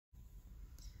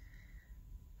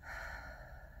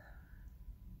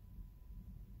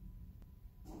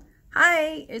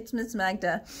Hi, it's Miss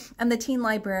Magda. I'm the teen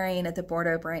librarian at the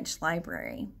Bordeaux Branch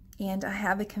Library, and I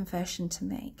have a confession to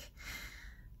make.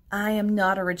 I am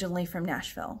not originally from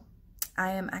Nashville.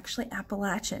 I am actually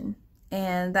Appalachian,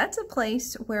 and that's a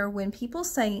place where when people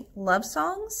say love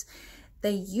songs,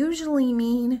 they usually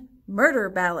mean murder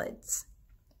ballads.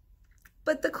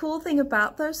 But the cool thing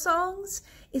about those songs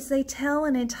is they tell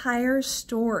an entire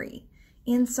story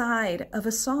inside of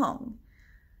a song,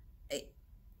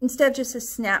 instead of just a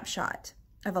snapshot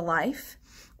of a life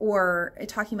or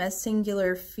talking about a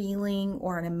singular feeling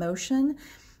or an emotion.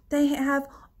 They have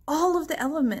all of the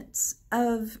elements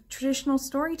of traditional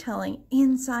storytelling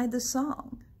inside the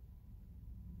song.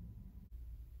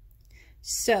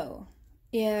 So,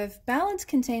 if ballads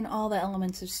contain all the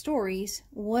elements of stories,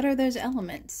 what are those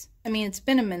elements? I mean, it's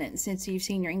been a minute since you've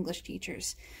seen your English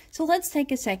teachers, so let's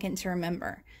take a second to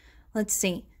remember. Let's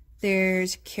see.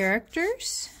 There's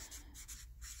characters,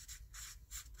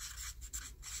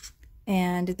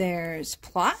 and there's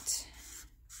plot,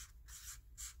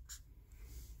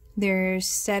 there's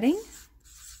setting,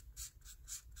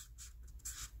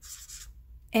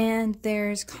 and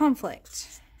there's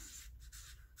conflict.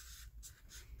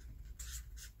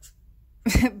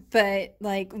 But,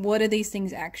 like, what do these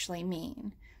things actually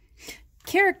mean?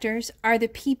 Characters are the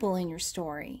people in your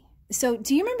story. So,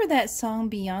 do you remember that song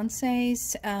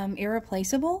Beyonce's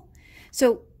Irreplaceable?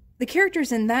 So, the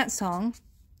characters in that song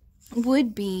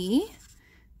would be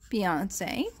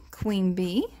Beyonce, Queen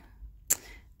Bee,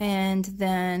 and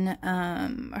then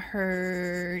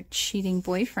her cheating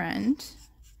boyfriend.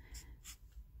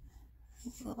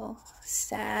 A little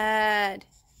sad.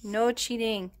 No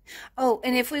cheating. Oh,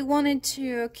 and if we wanted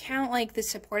to count like the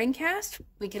supporting cast,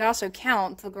 we could also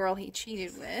count the girl he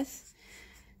cheated with.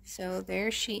 So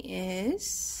there she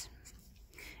is.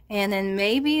 And then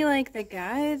maybe like the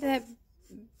guy that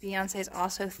Beyonce is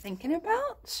also thinking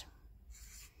about.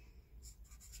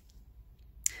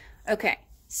 Okay,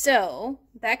 so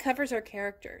that covers our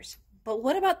characters. But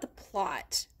what about the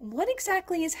plot? What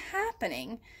exactly is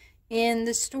happening in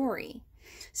the story?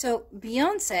 So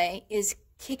Beyonce is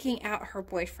kicking out her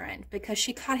boyfriend because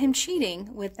she caught him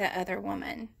cheating with that other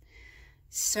woman.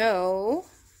 So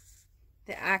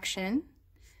the action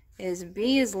is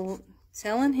B is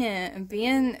telling him,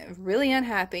 being really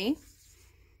unhappy,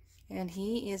 and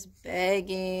he is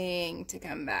begging to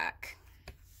come back.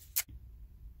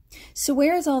 So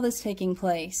where is all this taking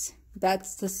place?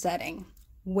 That's the setting.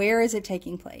 Where is it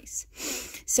taking place?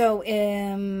 So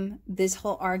this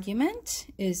whole argument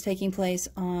is taking place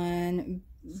on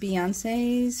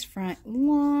Beyonce's front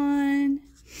lawn.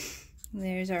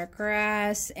 There's our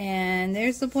grass, and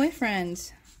there's the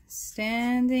boyfriend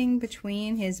standing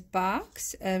between his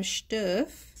box of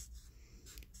stuff.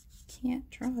 Can't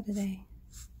draw today.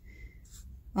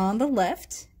 On the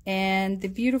left, and the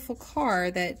beautiful car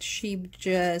that she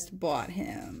just bought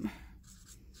him.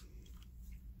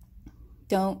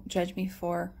 Don't judge me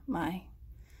for my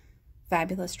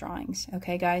fabulous drawings,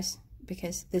 okay, guys?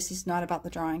 Because this is not about the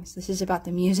drawings. This is about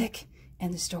the music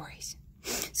and the stories.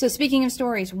 So speaking of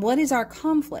stories, what is our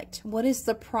conflict? What is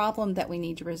the problem that we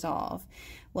need to resolve?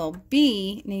 Well,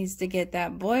 B needs to get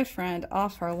that boyfriend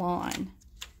off her lawn.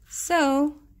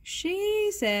 So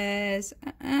she says,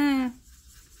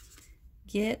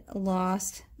 get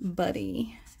lost,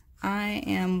 buddy. I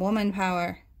am woman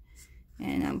power,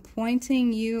 and I'm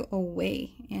pointing you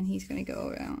away. And he's going to go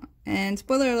around. And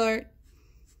spoiler alert,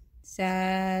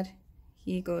 sad,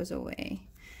 he goes away.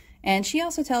 And she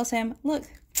also tells him, look,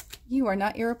 you are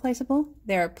not irreplaceable.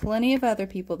 There are plenty of other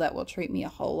people that will treat me a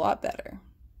whole lot better.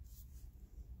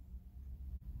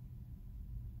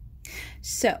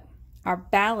 So, our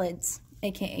ballads,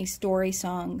 aka story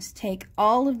songs, take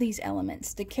all of these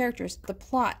elements, the characters, the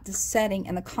plot, the setting,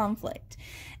 and the conflict,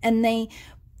 and they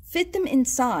fit them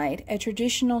inside a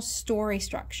traditional story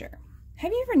structure.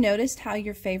 Have you ever noticed how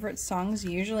your favorite songs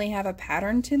usually have a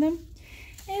pattern to them?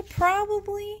 It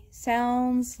probably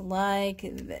sounds like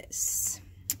this.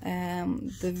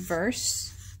 The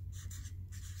verse,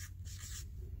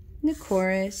 the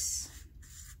chorus,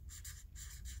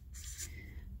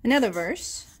 another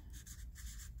verse,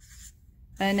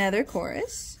 another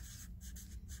chorus,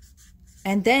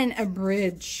 and then a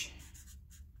bridge,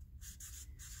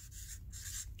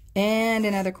 and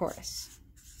another chorus,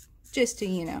 just to,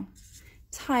 you know,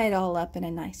 tie it all up in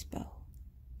a nice bow.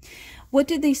 What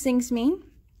did these things mean?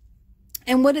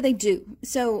 And what do they do?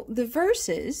 So the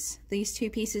verses, these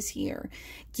two pieces here,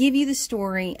 give you the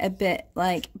story a bit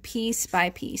like piece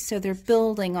by piece. So they're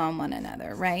building on one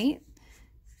another, right?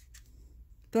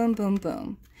 Boom, boom,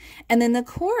 boom. And then the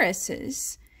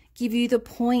choruses give you the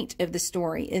point of the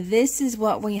story. This is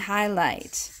what we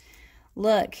highlight.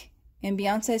 Look, In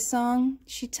Beyonce's song,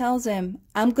 she tells him,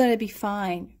 I'm going to be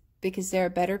fine because there are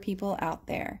better people out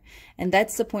there. And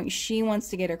that's the point she wants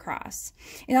to get across.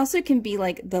 It also can be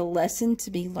like the lesson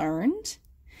to be learned.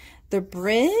 The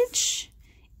bridge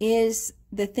is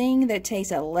the thing that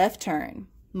takes a left turn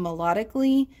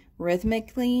melodically,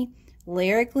 rhythmically,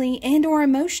 lyrically, and or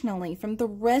emotionally from the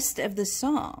rest of the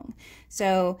song.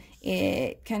 So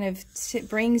it kind of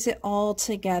brings it all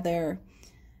together.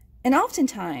 And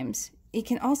oftentimes, it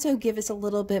can also give us a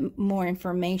little bit more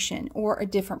information or a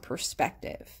different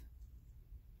perspective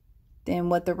than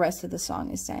what the rest of the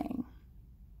song is saying.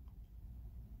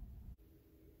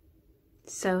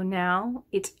 So now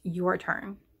it's your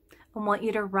turn. I want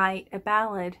you to write a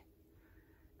ballad,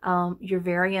 your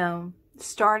very own,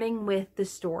 starting with the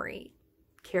story,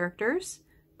 characters,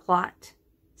 plot,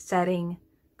 setting,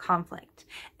 conflict,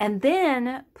 and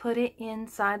then put it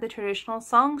inside the traditional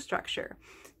song structure.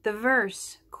 The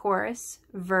verse, chorus,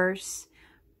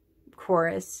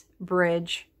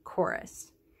 bridge,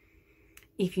 chorus.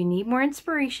 If you need more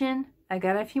inspiration, I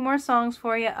got a few more songs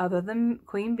for you other than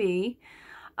Queen Bee.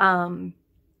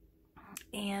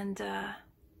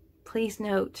 Please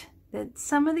note that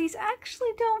some of these actually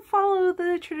don't follow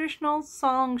the traditional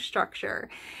song structure.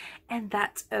 And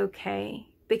that's okay,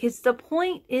 because the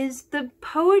point is the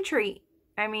poetry.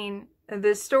 I mean,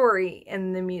 the story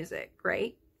and the music,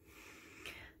 right?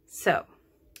 So,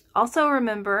 also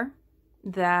remember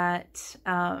that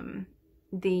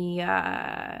the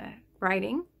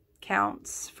writing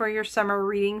counts for your summer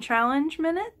reading challenge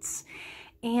minutes,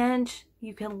 and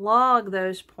you can log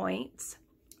those points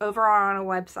over on our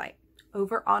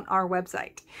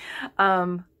website,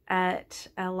 at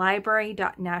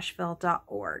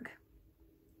library.nashville.org.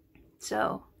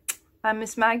 So, I'm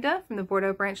Miss Magda from the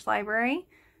Bordeaux Branch Library.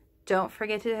 Don't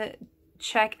forget to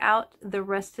check out the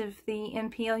rest of the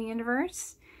NPL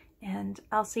universe, and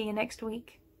I'll see you next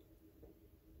week.